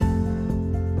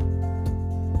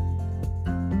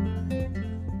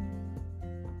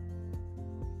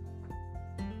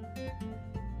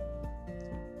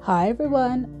Hi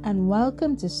everyone, and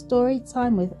welcome to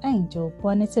Storytime with Angel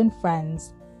Bonnet and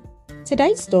Friends.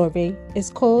 Today's story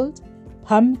is called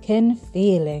Pumpkin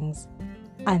Feelings,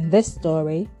 and this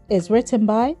story is written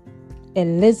by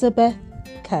Elizabeth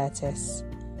Curtis.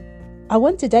 I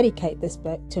want to dedicate this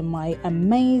book to my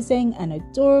amazing and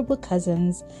adorable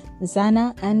cousins,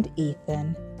 Zana and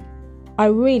Ethan. I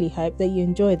really hope that you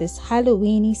enjoy this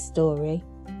Halloweeny story.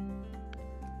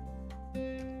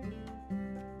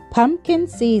 Pumpkin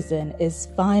season is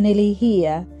finally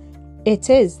here. It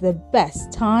is the best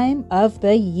time of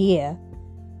the year.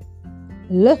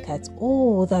 Look at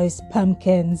all those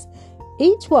pumpkins.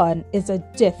 Each one is a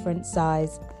different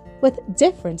size, with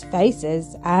different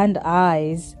faces and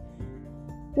eyes.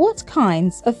 What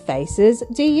kinds of faces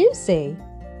do you see?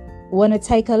 Want to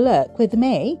take a look with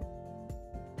me?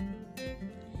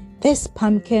 This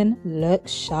pumpkin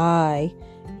looks shy.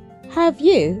 Have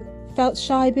you felt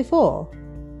shy before?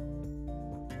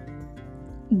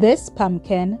 This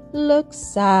pumpkin looks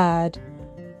sad.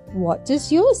 What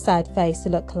does your sad face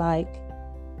look like?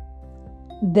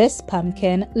 This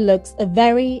pumpkin looks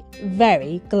very,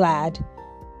 very glad.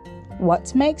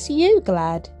 What makes you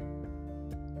glad?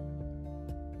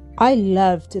 I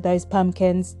loved those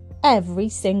pumpkins, every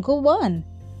single one.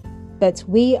 But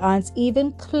we aren't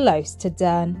even close to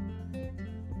done.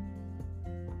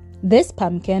 This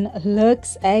pumpkin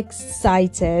looks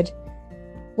excited.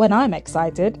 When I'm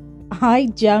excited, I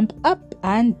jump up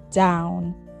and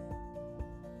down.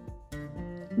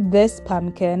 This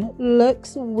pumpkin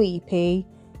looks weepy.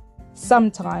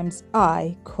 Sometimes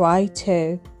I cry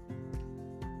too.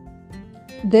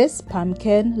 This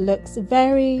pumpkin looks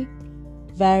very,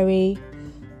 very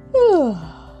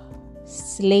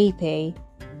sleepy.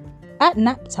 At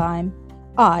nap time,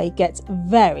 I get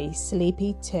very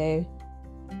sleepy too.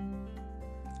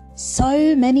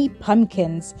 So many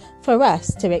pumpkins for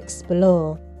us to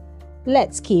explore.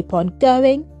 Let's keep on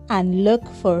going and look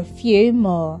for a few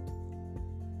more.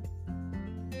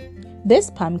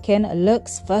 This pumpkin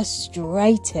looks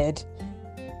frustrated.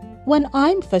 When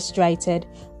I'm frustrated,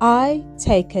 I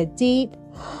take a deep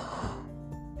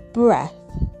breath.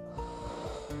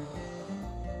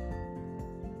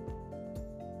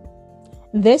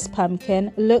 This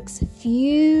pumpkin looks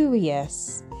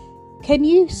furious. Can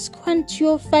you scrunch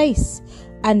your face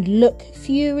and look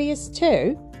furious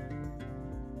too?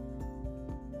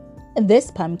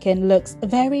 This pumpkin looks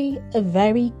very,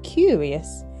 very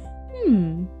curious.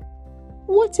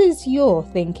 What is your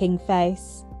thinking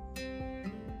face?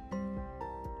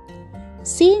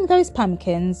 Seeing those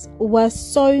pumpkins was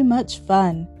so much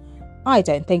fun. I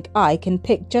don't think I can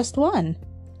pick just one.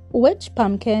 Which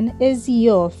pumpkin is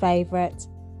your favorite?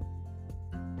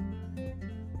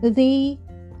 The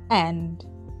end.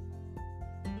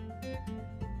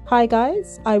 Hi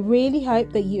guys, I really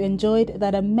hope that you enjoyed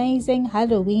that amazing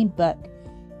Halloween book.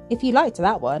 If you liked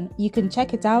that one, you can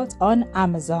check it out on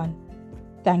Amazon.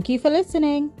 Thank you for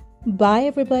listening. Bye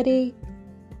everybody.